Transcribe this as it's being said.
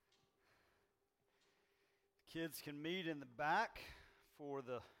Kids can meet in the back for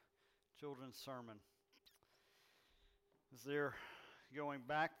the children's sermon. As they're going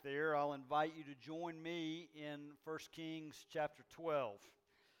back there, I'll invite you to join me in 1 Kings chapter 12.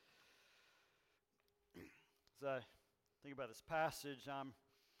 As I think about this passage, I'm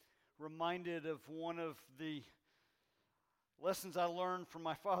reminded of one of the lessons I learned from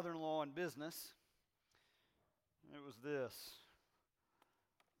my father-in-law in business. And it was this: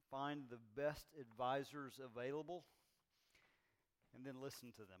 find the best advisors available and then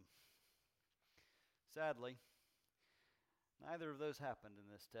listen to them. Sadly, neither of those happened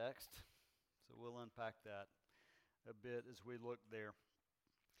in this text, so we'll unpack that a bit as we look there.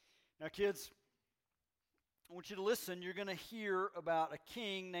 Now, kids, I want you to listen. You're going to hear about a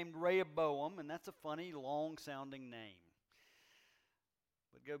king named Rehoboam, and that's a funny, long-sounding name.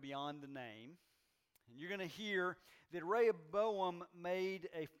 But go beyond the name. And you're going to hear that Rehoboam made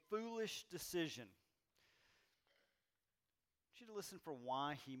a foolish decision. I want you to listen for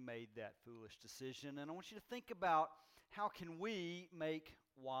why he made that foolish decision. And I want you to think about how can we make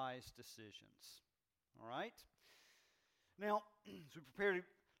wise decisions. All right? Now, as we prepare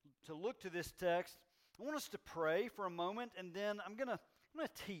to look to this text, I want us to pray for a moment, and then I'm going to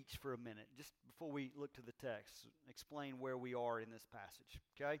teach for a minute just before we look to the text, explain where we are in this passage.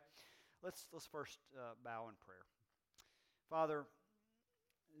 Okay? Let's first bow in prayer. Father,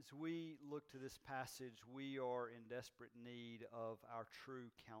 as we look to this passage, we are in desperate need of our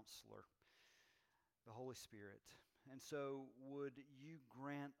true counselor, the Holy Spirit. And so would you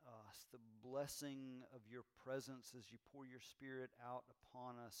grant us the blessing of your presence as you pour your Spirit out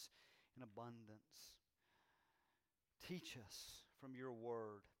upon us in abundance. Teach us from your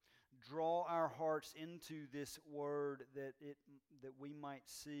word. Draw our hearts into this word that we might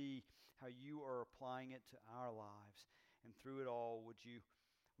see how you are applying it to our lives. And through it all, would you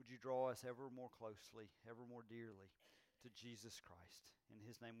draw us ever more closely, ever more dearly to Jesus Christ. In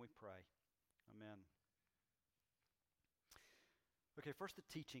his name we pray. Amen. Okay, first the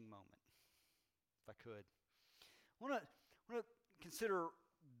teaching moment, if I could. I want to consider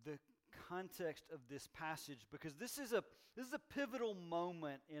the context of this passage, because this is a pivotal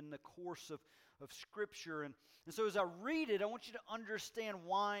moment in the course of Scripture. And so as I read it, I want you to understand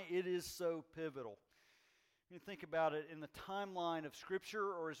why it is so pivotal. You can think about it in the timeline of Scripture,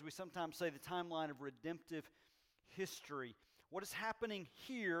 or as we sometimes say, the timeline of redemptive history. What is happening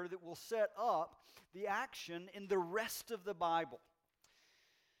here that will set up the action in the rest of the Bible?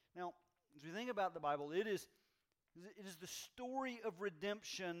 Now, as we think about the Bible, it is the story of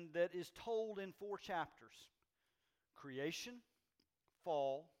redemption that is told in 4 chapters. Creation,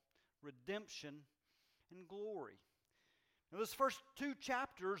 fall, redemption, and glory. Now, those first 2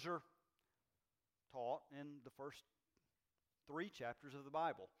 chapters are taught in the first 3 chapters of the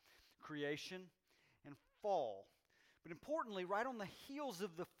Bible. Creation and fall. But importantly, right on the heels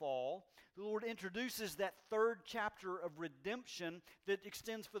of the fall, the Lord introduces that 3rd chapter of redemption that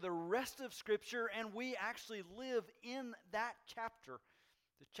extends for the rest of Scripture, and we actually live in that chapter,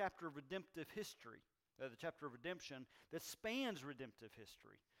 the chapter of redemptive history, the chapter of redemption that spans redemptive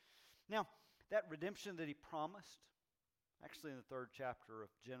history. Now, that redemption that he promised, actually in the 3rd chapter of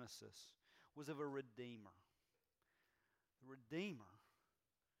Genesis, was of a Redeemer. The Redeemer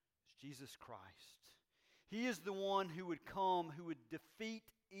is Jesus Christ. He is the one who would come, who would defeat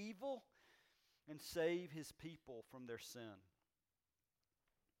evil and save his people from their sin.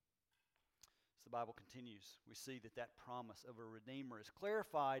 As the Bible continues, we see that promise of a Redeemer is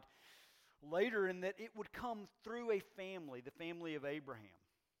clarified later in that it would come through a family, the family of Abraham.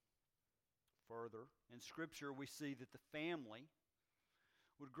 Further, in Scripture, we see that the family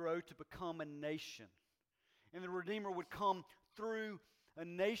would grow to become a nation. And the Redeemer would come through a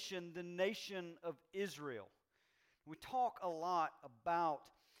nation, the nation of Israel. We talk a lot about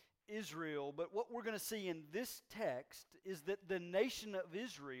Israel, but what we're going to see in this text is that the nation of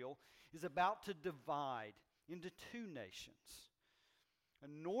Israel is about to divide into 2 nations. A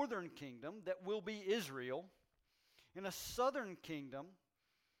northern kingdom that will be Israel, and a southern kingdom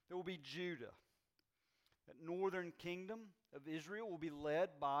that will be Judah. That northern kingdom of Israel will be led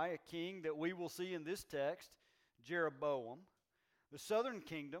by a king that we will see in this text, Jeroboam. The southern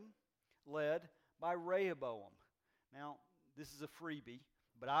kingdom led by Rehoboam. Now, this is a freebie,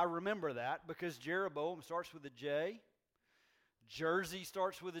 but I remember that because Jeroboam starts with a J, Jersey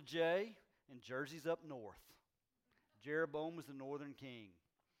starts with a J, and Jersey's up north. Jeroboam was the northern king.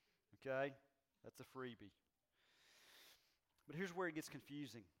 Okay? That's a freebie. But here's where it gets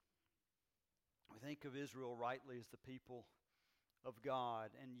confusing. We think of Israel rightly as the people of God.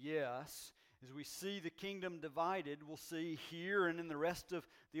 And yes, As we see the kingdom divided, we'll see here and in the rest of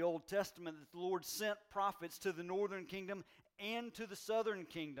the Old Testament that the Lord sent prophets to the northern kingdom and to the southern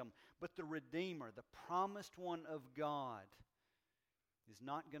kingdom. But the Redeemer, the promised one of God, is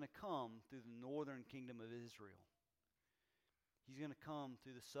not going to come through the northern kingdom of Israel. He's going to come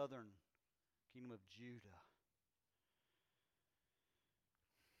through the southern kingdom of Judah.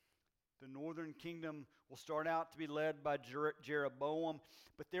 The northern kingdom will start out to be led by Jeroboam,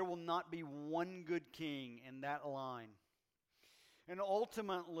 but there will not be one good king in that line. And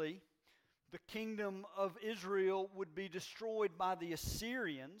ultimately, the kingdom of Israel would be destroyed by the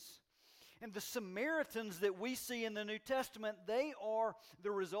Assyrians. And the Samaritans that we see in the New Testament, they are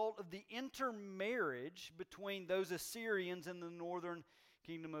the result of the intermarriage between those Assyrians and the northern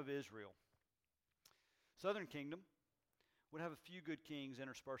kingdom of Israel. Southern kingdom would have a few good kings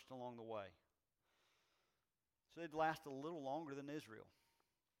interspersed along the way. So they'd last a little longer than Israel.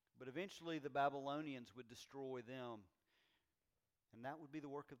 But eventually the Babylonians would destroy them. And that would be the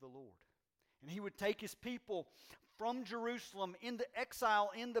work of the Lord. And He would take His people from Jerusalem into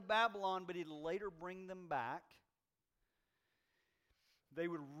exile into Babylon, but He'd later bring them back. They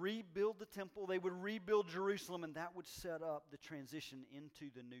would rebuild the temple, they would rebuild Jerusalem, and that would set up the transition into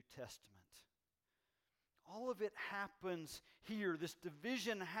the New Testament. All of it happens here. This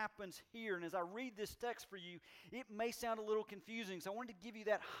division happens here. And as I read this text for you, it may sound a little confusing. So I wanted to give you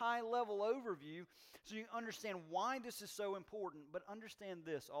that high-level overview so you understand why this is so important. But understand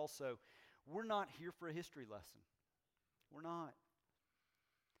this also. We're not here for a history lesson. We're not.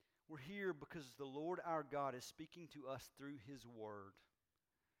 We're here because the Lord our God is speaking to us through His Word.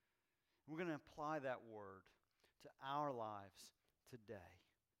 We're going to apply that Word to our lives today.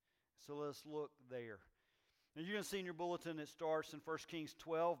 So let's look there. Now you're going to see in your bulletin it starts in 1 Kings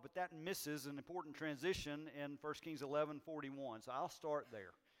 12, but that misses an important transition in 1 Kings 11:41. So I'll start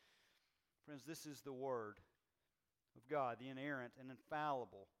there. Friends, this is the Word of God, the inerrant and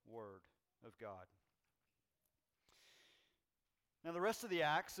infallible Word of God. Now the rest of the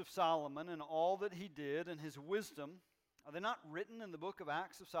acts of Solomon and all that he did and his wisdom, are they not written in the book of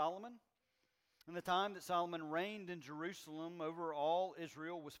Acts of Solomon? And the time that Solomon reigned in Jerusalem over all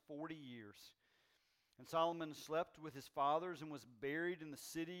Israel was 40 years. And Solomon slept with his fathers and was buried in the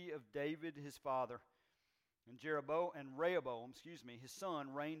city of David his father. And Rehoboam, his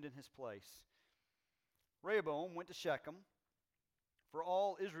son, reigned in his place. Rehoboam went to Shechem, for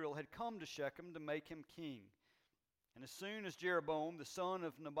all Israel had come to Shechem to make him king. And as soon as Jeroboam, the son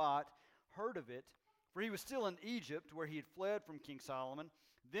of Nebat, heard of it, for he was still in Egypt, where he had fled from King Solomon,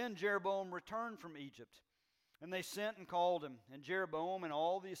 then Jeroboam returned from Egypt. And they sent and called him. And Jeroboam and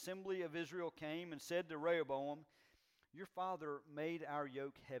all the assembly of Israel came and said to Rehoboam, "Your father made our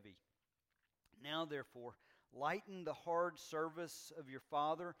yoke heavy. Now therefore, lighten the hard service of your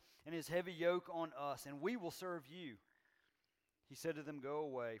father and his heavy yoke on us, and we will serve you." He said to them, "Go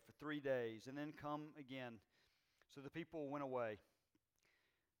away for 3 days, and then come again." So the people went away.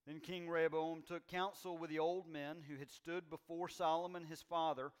 Then King Rehoboam took counsel with the old men who had stood before Solomon his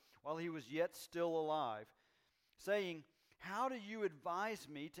father while he was yet still alive, saying, "How do you advise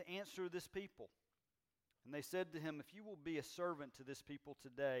me to answer this people?" And they said to him, "If you will be a servant to this people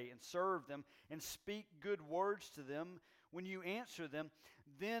today and serve them and speak good words to them when you answer them,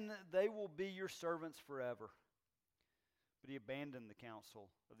 then they will be your servants forever." But he abandoned the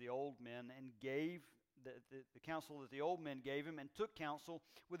counsel of the old men and gave the counsel that the old men gave him, and took counsel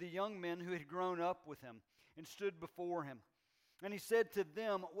with the young men who had grown up with him and stood before him. And he said to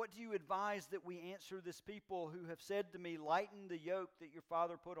them, "What do you advise that we answer this people who have said to me, 'Lighten the yoke that your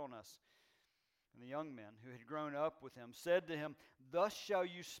father put on us'?" And the young men who had grown up with him said to him, "Thus shall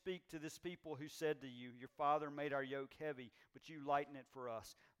you speak to this people who said to you, 'Your father made our yoke heavy, but you lighten it for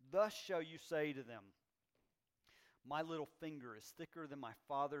us.' Thus shall you say to them, 'My little finger is thicker than my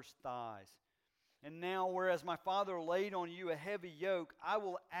father's thighs. And now, whereas my father laid on you a heavy yoke, I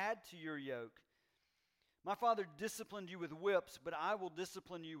will add to your yoke. My father disciplined you with whips, but I will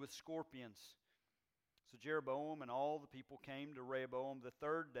discipline you with scorpions.'" So Jeroboam and all the people came to Rehoboam the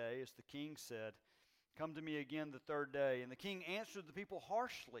third day, as the king said, "Come to me again the third day." And the king answered the people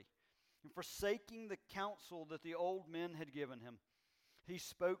harshly, and forsaking the counsel that the old men had given him, he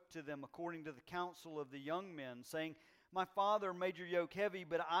spoke to them according to the counsel of the young men, saying, "My father made your yoke heavy,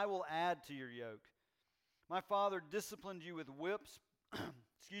 but I will add to your yoke. My father disciplined you with whips,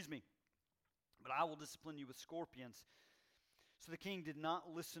 but I will discipline you with scorpions." So the king did not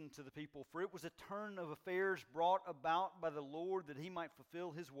listen to the people, for it was a turn of affairs brought about by the Lord, that he might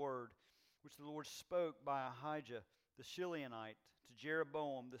fulfill his word, which the Lord spoke by Ahijah the Shilonite to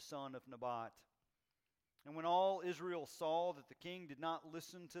Jeroboam the son of Nebat. And when all Israel saw that the king did not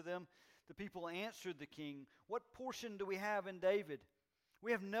listen to them, the people answered the king, "What portion do we have in David?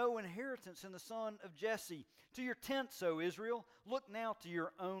 We have no inheritance in the son of Jesse. To your tents, O Israel. Look now to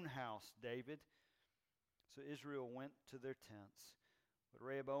your own house, David." So Israel went to their tents. But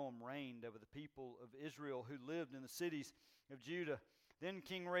Rehoboam reigned over the people of Israel who lived in the cities of Judah. Then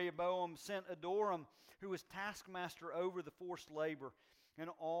King Rehoboam sent Adoram, who was taskmaster over the forced labor, and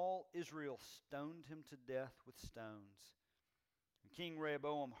all Israel stoned him to death with stones. And King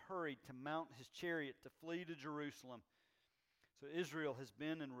Rehoboam hurried to mount his chariot to flee to Jerusalem. So Israel has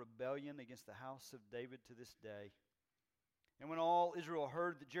been in rebellion against the house of David to this day. And when all Israel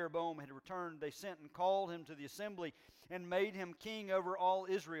heard that Jeroboam had returned, they sent and called him to the assembly and made him king over all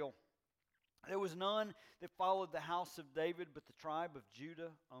Israel. There was none that followed the house of David but the tribe of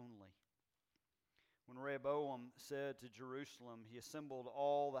Judah only. When Rehoboam said to Jerusalem, he assembled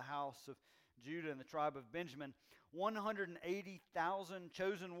all the house of Judah and the tribe of Benjamin, 180,000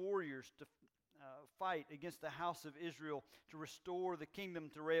 chosen warriors to fight against the house of Israel to restore the kingdom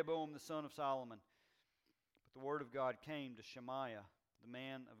to Rehoboam the son of Solomon. But the word of God came to Shemaiah, the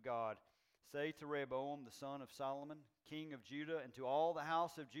man of God. "Say to Rehoboam the son of Solomon, king of Judah, and to all the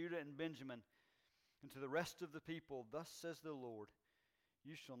house of Judah and Benjamin, and to the rest of the people, thus says the Lord,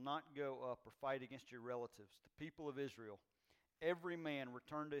 you shall not go up or fight against your relatives, the people of Israel. Every man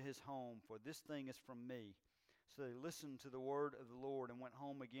return to his home, for this thing is from me." So they listened to the word of the Lord and went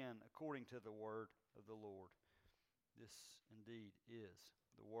home again according to the word of the Lord. This indeed is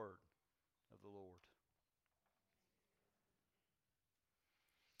the word of the Lord.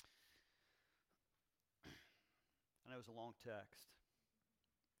 I know it's a long text,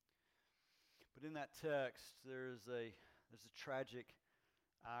 but in that text there's a tragic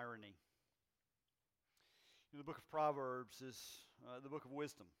irony. The book of Proverbs is the book of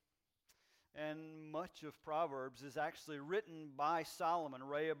wisdom. And much of Proverbs is actually written by Solomon,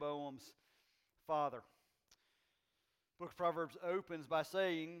 Rehoboam's father. The book of Proverbs opens by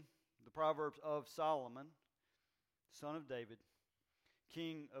saying the Proverbs of Solomon, son of David,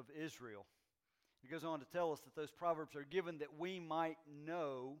 king of Israel. It goes on to tell us that those Proverbs are given that we might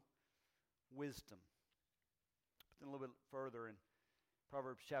know wisdom. But then a little bit further in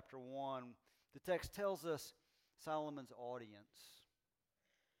Proverbs chapter 1, the text tells us Solomon's audience.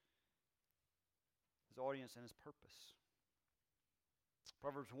 His audience and his purpose.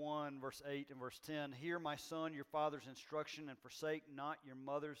 Proverbs 1, verse 8 and verse 10. "Hear, my son, your father's instruction, and forsake not your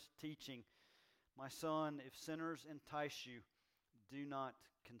mother's teaching. My son, if sinners entice you, do not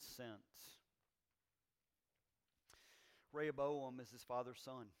consent." Rehoboam is his father's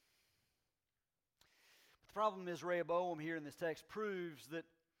son. But the problem is Rehoboam here in this text proves that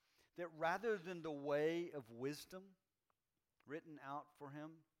rather than the way of wisdom written out for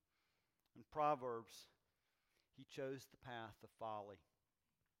him in Proverbs, he chose the path of folly.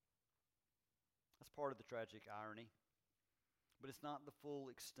 That's part of the tragic irony, but it's not the full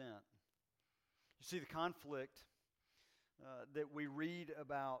extent. You see, the conflict that we read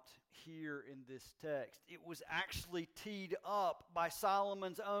about here in this text, it was actually teed up by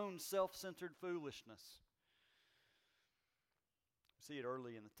Solomon's own self-centered foolishness. We see it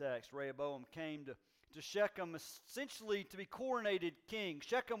early in the text. Rehoboam came to Shechem essentially to be coronated king.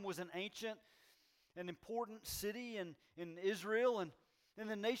 Shechem was an ancient and important city in Israel, and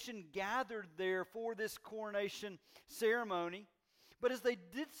the nation gathered there for this coronation ceremony. But as they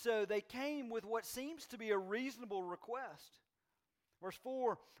did so, they came with what seems to be a reasonable request. Verse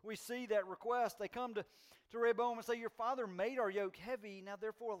 4, we see that request. They come to Rehoboam and say, "Your father made our yoke heavy. Now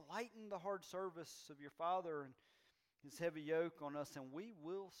therefore lighten the hard service of your father and his heavy yoke on us, and we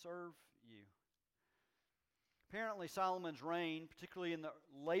will serve you." Apparently Solomon's reign, particularly in the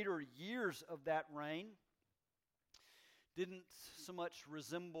later years of that reign, didn't so much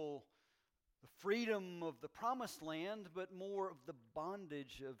resemble the freedom of the promised land, but more of the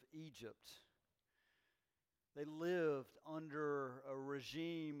bondage of Egypt. They lived under a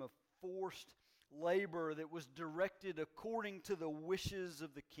regime of forced labor that was directed according to the wishes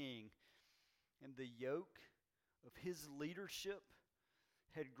of the king. And the yoke of his leadership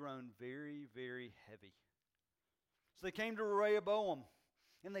had grown very, very heavy. So they came to Rehoboam,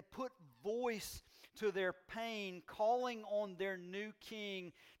 and they put voice to their pain, calling on their new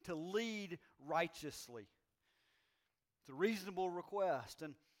king to lead righteously. It's a reasonable request.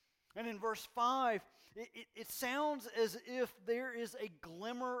 And in verse 5, it sounds as if there is a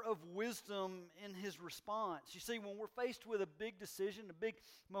glimmer of wisdom in his response. You see, when we're faced with a big decision, a big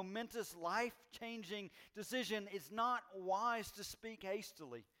momentous life-changing decision, it's not wise to speak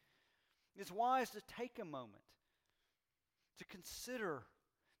hastily. It's wise to take a moment to consider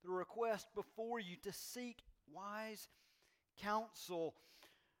the request before you, to seek wise counsel.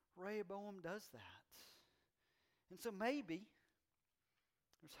 Rehoboam does that. And so maybe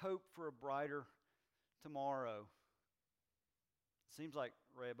there's hope for a brighter tomorrow. It seems like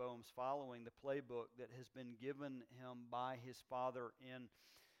Rehoboam's following the playbook that has been given him by his father in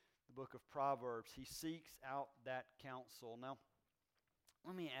the book of Proverbs. He seeks out that counsel. Now,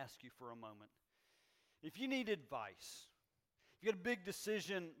 let me ask you for a moment. If you need advice, if you got a big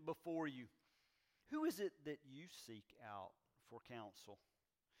decision before you, who is it that you seek out for counsel?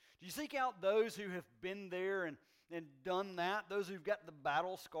 Do you seek out those who have been there and done that, those who've got the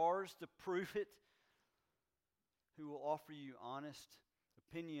battle scars to prove it, who will offer you honest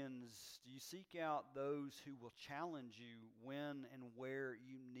opinions? Do you seek out those who will challenge you when and where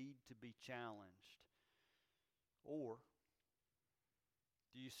you need to be challenged? Or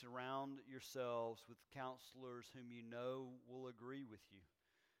do you surround yourselves with counselors whom you know will agree with you,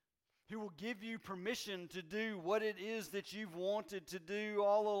 who will give you permission to do what it is that you've wanted to do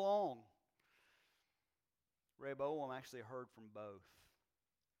all along? Rehoboam actually heard from both.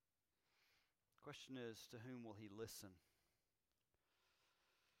 The question is, to whom will he listen?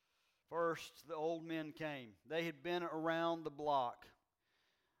 First, the old men came. They had been around the block.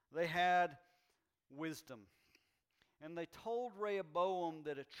 They had wisdom. And they told Rehoboam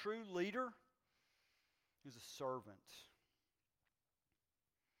that a true leader is a servant.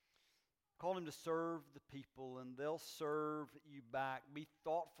 Call him to serve the people, and they'll serve you back. Be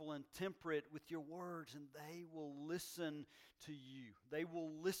thoughtful and temperate with your words, and they will listen to you. They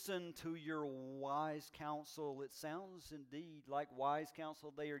will listen to your wise counsel. It sounds indeed like wise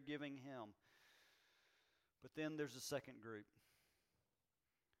counsel they are giving him. But then there's a second group.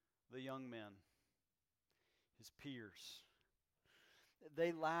 The young men, his peers.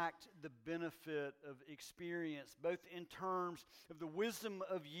 They lacked the benefit of experience, both in terms of the wisdom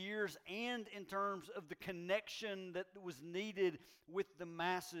of years and in terms of the connection that was needed with the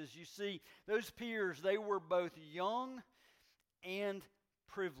masses. You see, those peers, they were both young and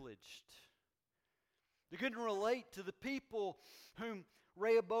privileged. They couldn't relate to the people whom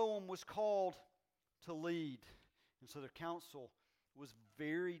Rehoboam was called to lead. And so their counsel was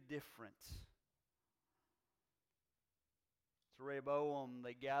very different. So Rehoboam,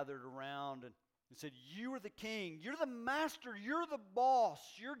 they gathered around and said, "You are the king, you're the master, you're the boss.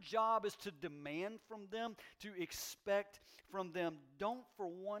 Your job is to demand from them, to expect from them. Don't for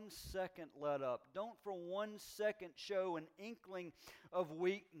 1 second let up. Don't for 1 second show an inkling of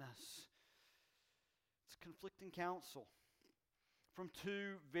weakness." It's conflicting counsel from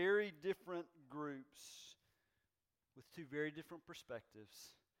two very different groups with two very different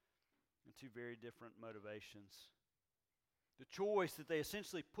perspectives and two very different motivations. The choice that they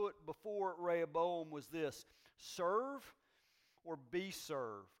essentially put before Rehoboam was this: serve or be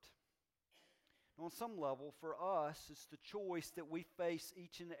served. And on some level, for us, it's the choice that we face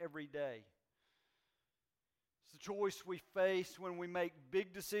each and every day. It's the choice we face when we make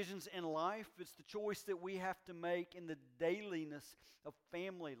big decisions in life. It's the choice that we have to make in the dailiness of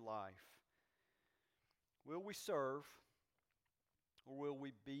family life. Will we serve or will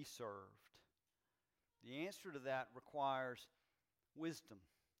we be served? The answer to that requires wisdom.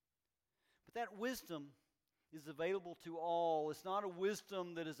 But that wisdom is available to all. It's not a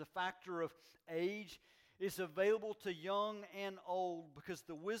wisdom that is a factor of age. It's available to young and old, because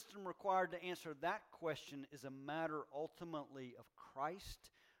the wisdom required to answer that question is a matter ultimately of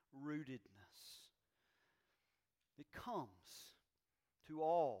Christ-rootedness. It comes to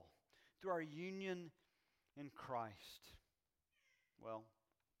all through our union in Christ. Well,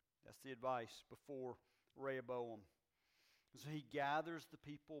 that's the advice before Rehoboam. So he gathers the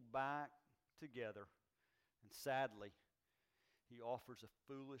people back together, and sadly, he offers a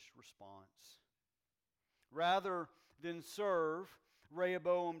foolish response. Rather than serve,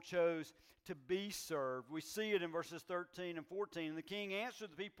 Rehoboam chose to be served. We see it in verses 13 and 14. And the king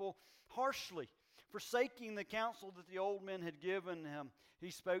answered the people harshly, forsaking the counsel that the old men had given him.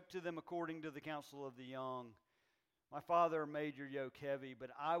 He spoke to them according to the counsel of the young. My father made your yoke heavy, but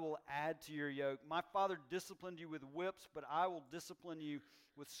I will add to your yoke. My father disciplined you with whips, but I will discipline you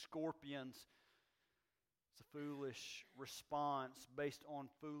with scorpions. It's a foolish response based on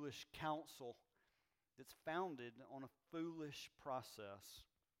foolish counsel that's founded on a foolish process.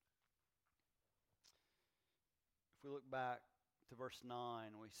 If we look back to verse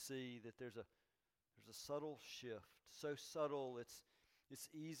 9, we see that there's a subtle shift. So subtle, it's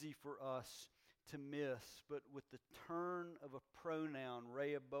easy for us to miss, but with the turn of a pronoun,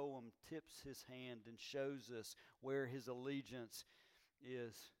 Rehoboam tips his hand and shows us where his allegiance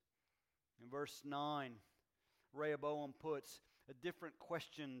is. In verse 9, Rehoboam puts a different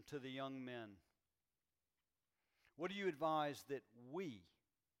question to the young men. What do you advise that we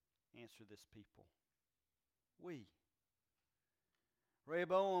answer this people. We.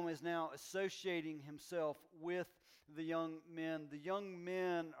 Rehoboam is now associating himself with the young men. The young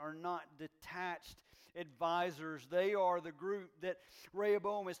men are not detached advisors. They are the group that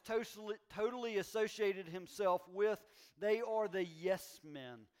Rehoboam has totally associated himself with. They are the yes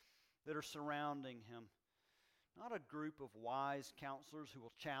men that are surrounding him. Not a group of wise counselors who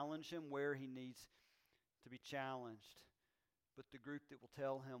will challenge him where he needs to be challenged, but the group that will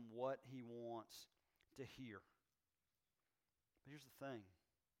tell him what he wants to hear. But here's the thing.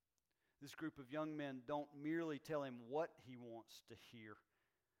 This group of young men don't merely tell him what he wants to hear.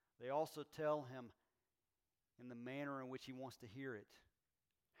 They also tell him in the manner in which he wants to hear it,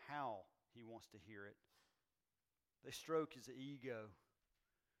 how he wants to hear it. They stroke his ego.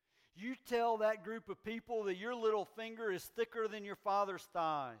 You tell that group of people that your little finger is thicker than your father's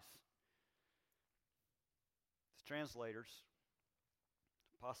thighs. As translators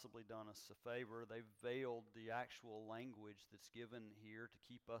possibly done us a favor. They've veiled the actual language that's given here to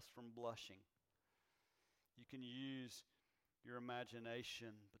keep us from blushing. You can use your imagination,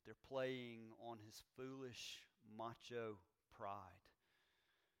 but they're playing on his foolish macho pride.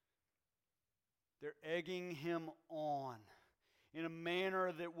 They're egging him on in a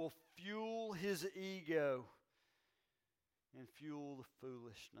manner that will fuel his ego and fuel the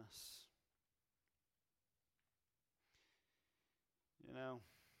foolishness. You know,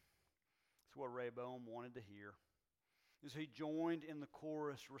 it's what Rehoboam wanted to hear. As he joined in the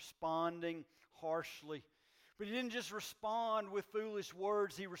chorus, responding harshly. But he didn't just respond with foolish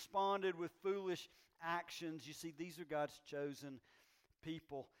words, he responded with foolish actions. You see, these are God's chosen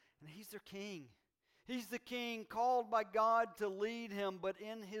people, and he's their king. He's the king called by God to lead him, but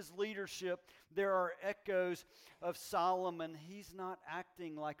in his leadership there are echoes of Solomon. He's not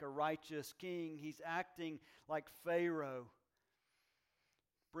acting like a righteous king. He's acting like Pharaoh,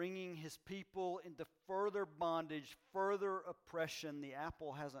 bringing his people into further bondage, further oppression. The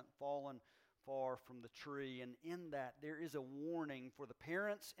apple hasn't fallen far from the tree, and in that there is a warning for the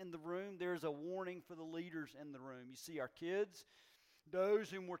parents in the room. There's a warning for the leaders in the room. You see, our kids, those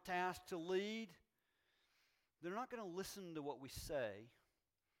whom we're tasked to lead, they're not going to listen to what we say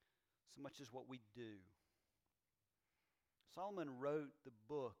so much as what we do. Solomon wrote the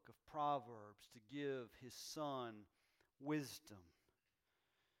book of Proverbs to give his son wisdom.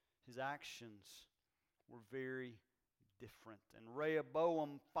 His actions were very different. And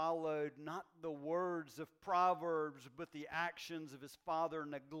Rehoboam followed not the words of Proverbs, but the actions of his father,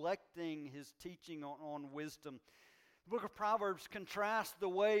 neglecting his teaching on wisdom. The book of Proverbs contrasts the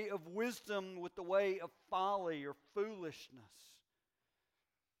way of wisdom with the way of folly or foolishness.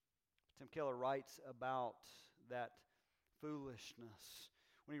 Tim Keller writes about that foolishness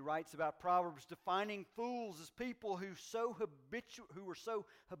when he writes about Proverbs, defining fools as people who are so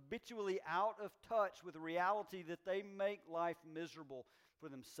habitually out of touch with reality that they make life miserable for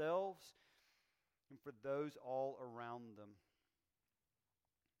themselves and for those all around them.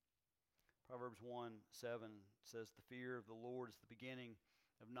 Proverbs 1:7 says, "The fear of the Lord is the beginning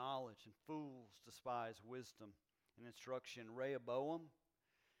of knowledge, and fools despise wisdom and instruction." Rehoboam,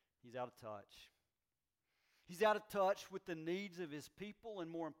 he's out of touch. He's out of touch with the needs of his people, and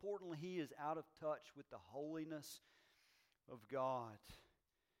more importantly, he is out of touch with the holiness of God.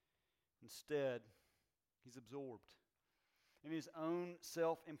 Instead, he's absorbed in his own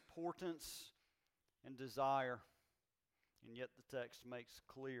self-importance and desire. And yet the text makes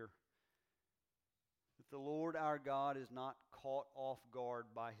clear that the Lord our God is not caught off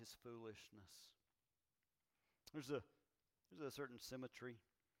guard by his foolishness. There's a certain symmetry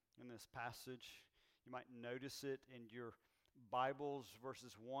in this passage. You might notice it in your Bibles,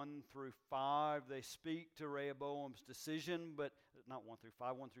 verses 1 through 5. They speak to Rehoboam's decision, but not 1 through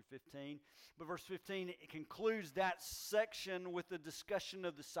 5, 1 through 15. But verse 15, it concludes that section with the discussion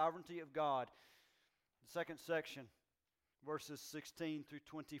of the sovereignty of God. The second section, verses 16 through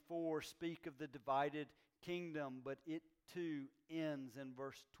 24, speak of the divided kingdom, but it too ends in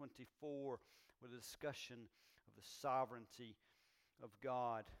verse 24 with a discussion of the sovereignty of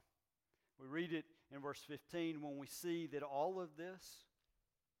God. We read it in verse 15 when we see that all of this,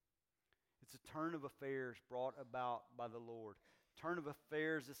 it's a turn of affairs brought about by the Lord. Turn of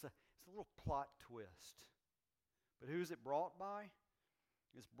affairs, it's a little plot twist. But who is it brought by?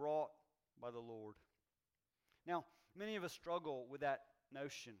 It's brought by the Lord. Now, many of us struggle with that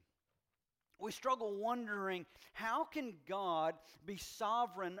notion. We struggle wondering, how can God be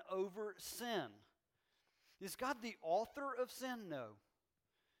sovereign over sin? Is God the author of sin?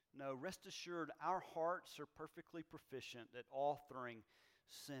 No, rest assured, our hearts are perfectly proficient at authoring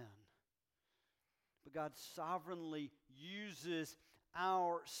sin. But God sovereignly uses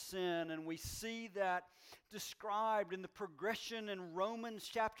our sin. And we see that described in the progression in Romans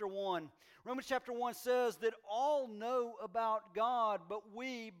chapter 1. Romans chapter 1 says that all know about God, but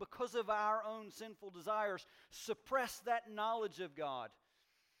we, because of our own sinful desires, suppress that knowledge of God.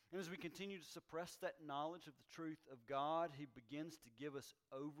 And as we continue to suppress that knowledge of the truth of God, He begins to give us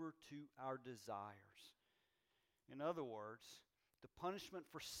over to our desires. In other words, the punishment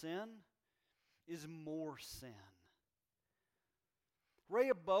for sin is more sin.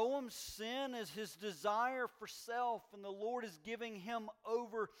 Rehoboam's sin is his desire for self, and the Lord is giving him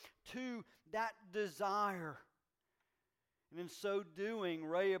over to that desire. And in so doing,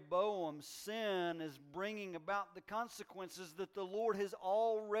 Rehoboam's sin is bringing about the consequences that the Lord has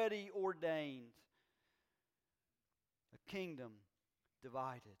already ordained. A kingdom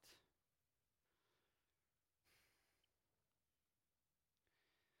divided.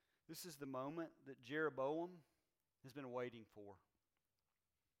 This is the moment that Jeroboam has been waiting for.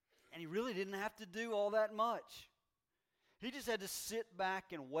 And he really didn't have to do all that much. He just had to sit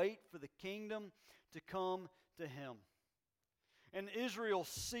back and wait for the kingdom to come to him. And Israel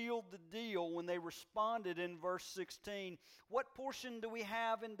sealed the deal when they responded in verse 16. What portion do we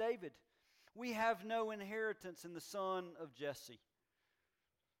have in David? We have no inheritance in the son of Jesse.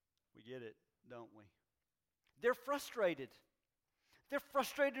 We get it, don't we? They're frustrated. They're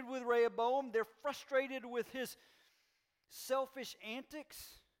frustrated with Rehoboam. They're frustrated with his selfish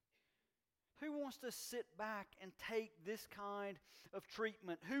antics. Who wants to sit back and take this kind of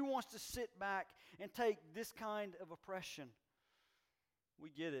treatment? Who wants to sit back and take this kind of oppression?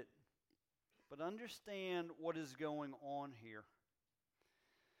 We get it. But understand what is going on here.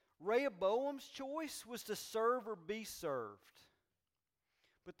 Rehoboam's choice was to serve or be served.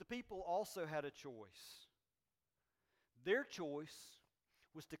 But the people also had a choice. Their choice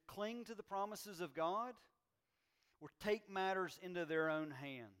was to cling to the promises of God or take matters into their own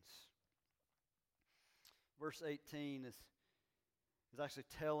hands. Verse 18 is actually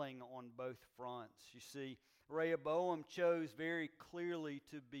telling on both fronts. You see, Rehoboam chose very clearly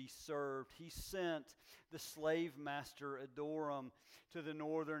to be served. He sent the slave master Adoram to the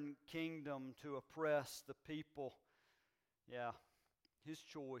northern kingdom to oppress the people. Yeah, his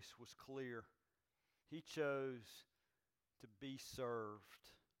choice was clear. He chose to be served.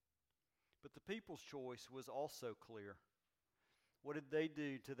 But the people's choice was also clear. What did they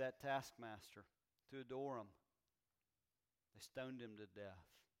do to that taskmaster, to Adoram? They stoned him to death.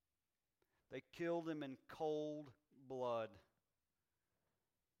 They killed him in cold blood.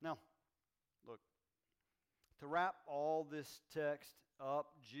 Now, look, to wrap all this text up,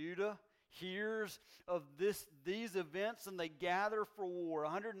 Judah hears of these events and they gather for war,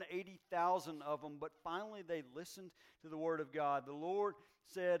 180,000 of them, but finally they listened to the word of God. The Lord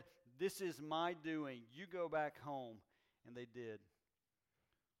said, "This is my doing. You go back home." And they did.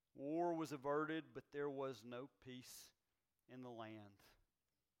 War was averted, but there was no peace in the land.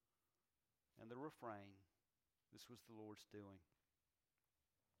 And the refrain, this was the Lord's doing.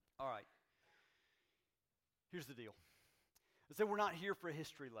 All right. Here's the deal. I said we're not here for a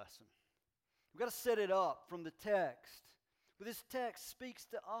history lesson. We've got to set it up from the text. But this text speaks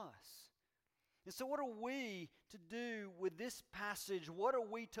to us. And so what are we to do with this passage? What are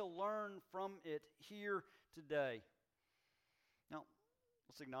we to learn from it here today? Now,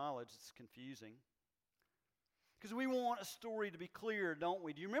 let's acknowledge it's confusing. Because we want a story to be clear, don't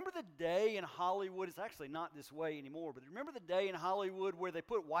we? Do you remember the day in Hollywood? It's actually not this way anymore, but do you remember the day in Hollywood where they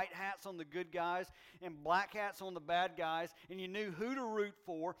put white hats on the good guys and black hats on the bad guys, and you knew who to root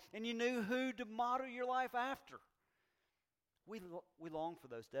for, and you knew who to model your life after? We long for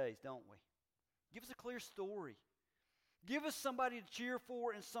those days, don't we? Give us a clear story. Give us somebody to cheer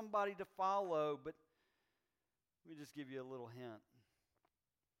for and somebody to follow, but let me just give you a little hint.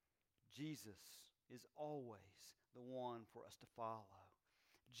 Jesus is always the one for us to follow.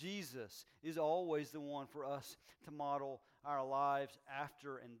 Jesus is always the one for us to model our lives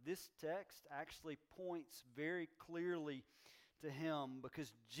after. And this text actually points very clearly to Him,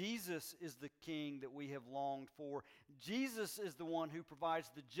 because Jesus is the King that we have longed for. Jesus is the one who provides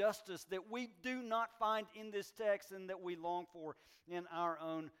the justice that we do not find in this text and that we long for in our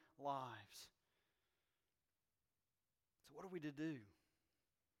own lives. So what are we to do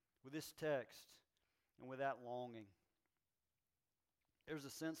with this text and with that longing? There's a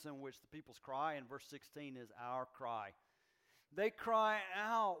sense in which the people's cry in verse 16 is our cry. They cry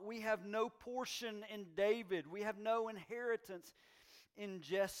out, "We have no portion in David. We have no inheritance in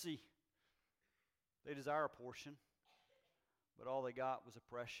Jesse." They desire a portion, but all they got was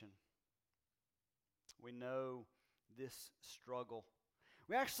oppression. We know this struggle.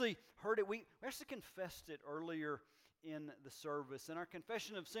 We actually heard it. We actually confessed it earlier in the service. In our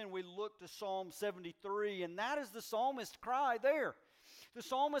confession of sin, we look to Psalm 73, and that is the psalmist's cry there. The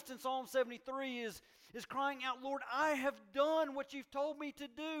psalmist in Psalm 73 is crying out, Lord, I have done what you've told me to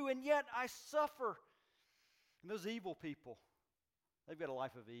do, and yet I suffer. And those evil people, they've got a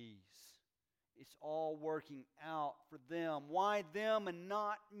life of ease. It's all working out for them. Why them and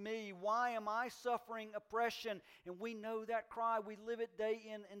not me? Why am I suffering oppression? And we know that cry. We live it day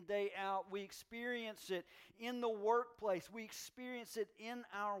in and day out. We experience it in the workplace. We experience it in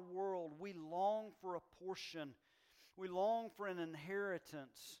our world. We long for a portion. We long for an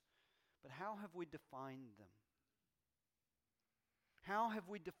inheritance. But how have we defined them? How have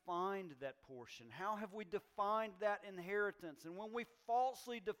we defined that portion? How have we defined that inheritance? And when we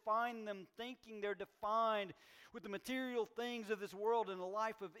falsely define them, thinking they're defined with the material things of this world and a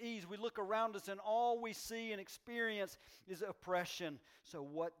life of ease, we look around us and all we see and experience is oppression. So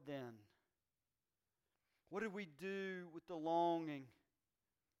what then? What do we do with the longing?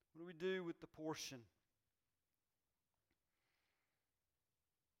 What do we do with the portion?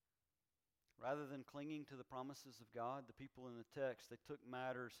 Rather than clinging to the promises of God, the people in the text, they took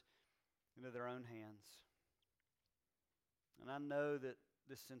matters into their own hands. And I know that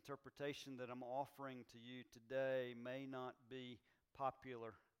this interpretation that I'm offering to you today may not be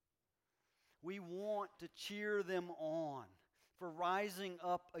popular. We want to cheer them on for rising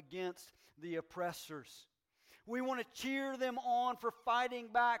up against the oppressors. We want to cheer them on for fighting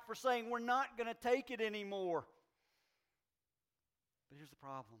back, for saying we're not going to take it anymore. But here's the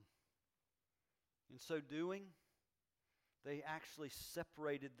problem. In so doing, they actually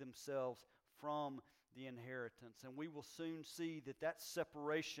separated themselves from the inheritance. And we will soon see that that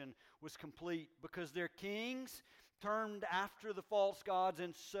separation was complete because their kings turned after the false gods,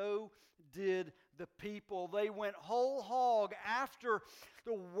 and so did the people. They went whole hog after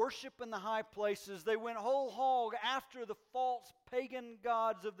the worship in the high places. They went whole hog after the false pagan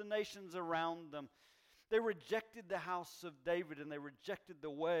gods of the nations around them. They rejected the house of David, and they rejected the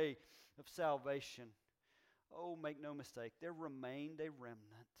way of salvation. Oh, make no mistake, there remained a remnant.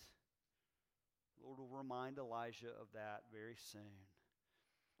 The Lord will remind Elijah of that very soon.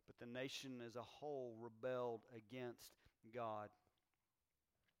 But the nation as a whole rebelled against God.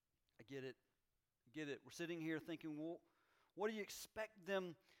 I get it. We're sitting here thinking, well, what do you expect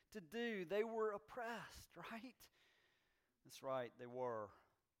them to do? They were oppressed, right? That's right, they were.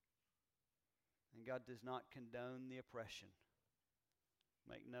 And God does not condone the oppression.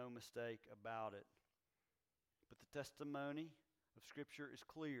 Make no mistake about it. But the testimony of Scripture is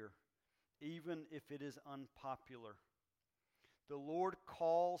clear, even if it is unpopular. The Lord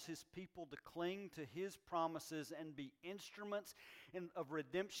calls His people to cling to His promises and be instruments of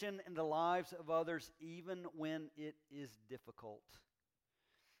redemption in the lives of others, even when it is difficult.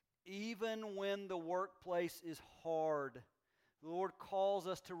 Even when the workplace is hard, the Lord calls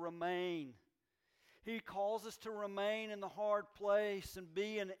us to remain. He calls us to remain in the hard place and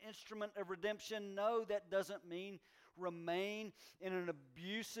be an instrument of redemption. No, that doesn't mean remain in an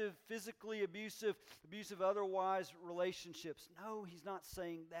abusive, physically abusive otherwise relationships. No, He's not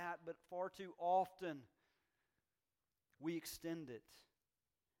saying that, but far too often we extend it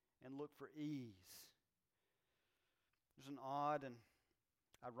and look for ease. There's an odd and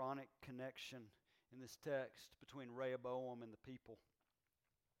ironic connection in this text between Rehoboam and the people.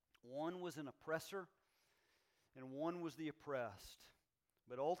 One was an oppressor, and one was the oppressed.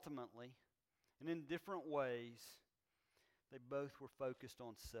 But ultimately, and in different ways, they both were focused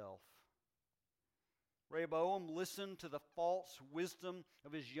on self. Rehoboam listened to the false wisdom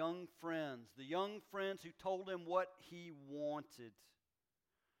of his young friends, the young friends who told him what he wanted.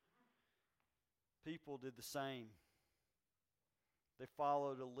 People did the same. They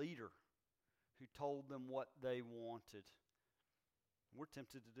followed a leader who told them what they wanted. We're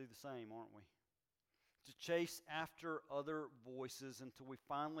tempted to do the same, aren't we? To chase after other voices until we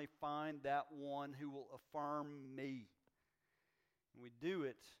finally find that one who will affirm me. And we do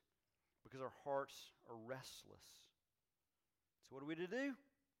it because our hearts are restless. So what are we to do?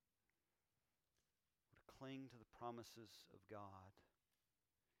 We're to cling to the promises of God.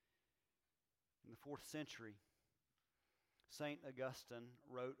 In the 4th century, St. Augustine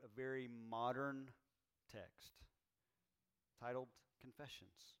wrote a very modern text titled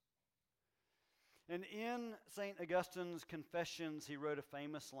Confessions. And in St. Augustine's Confessions, he wrote a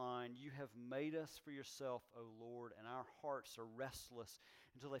famous line, "You have made us for yourself, O Lord, and our hearts are restless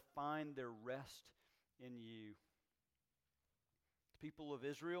until they find their rest in you." The people of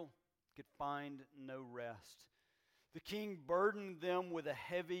Israel could find no rest. The king burdened them with a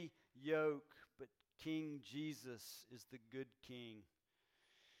heavy yoke, but King Jesus is the good king.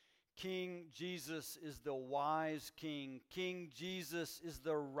 King Jesus is the wise King. King Jesus is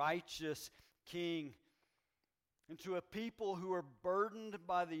the righteous King. And to a people who are burdened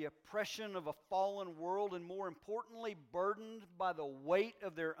by the oppression of a fallen world, and more importantly, burdened by the weight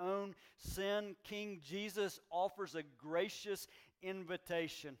of their own sin, King Jesus offers a gracious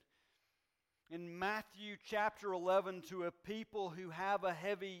invitation. In Matthew chapter 11, to a people who have a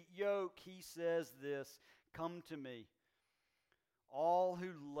heavy yoke, He says this, "Come to me, all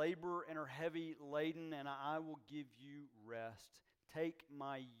who labor and are heavy laden, and I will give you rest. Take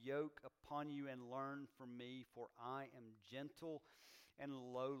my yoke upon you and learn from me, for I am gentle and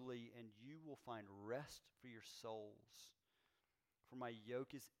lowly, and you will find rest for your souls. For my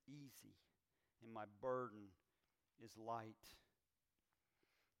yoke is easy, and my burden is light."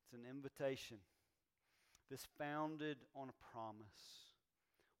 It's an invitation that's founded on a promise,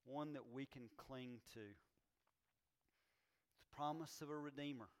 one that we can cling to. It's the promise of a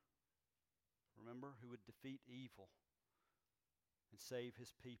Redeemer, remember, who would defeat evil and save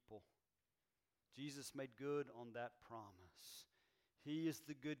His people. Jesus made good on that promise. He is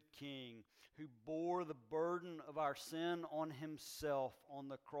the good King who bore the burden of our sin on Himself on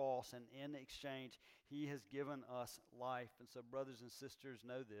the cross, and in exchange, He has given us life. And so, brothers and sisters,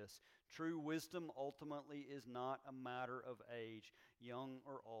 know this. True wisdom ultimately is not a matter of age, young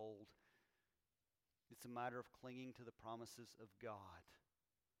or old. It's a matter of clinging to the promises of God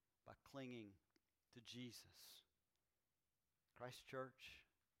by clinging to Jesus. Christ Church,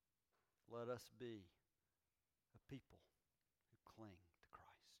 let us be a people who cling to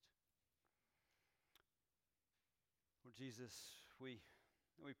Christ. Lord Jesus, we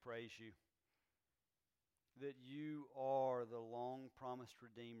praise You that You are the long-promised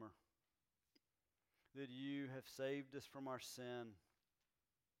Redeemer, that You have saved us from our sin,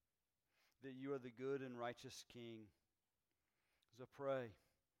 that You are the good and righteous King. So pray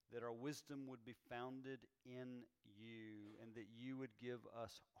that our wisdom would be founded in You, and that You would give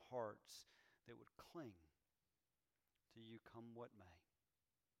us hearts that would cling to You come what may.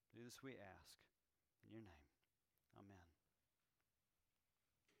 Do this we ask in Your name. Amen.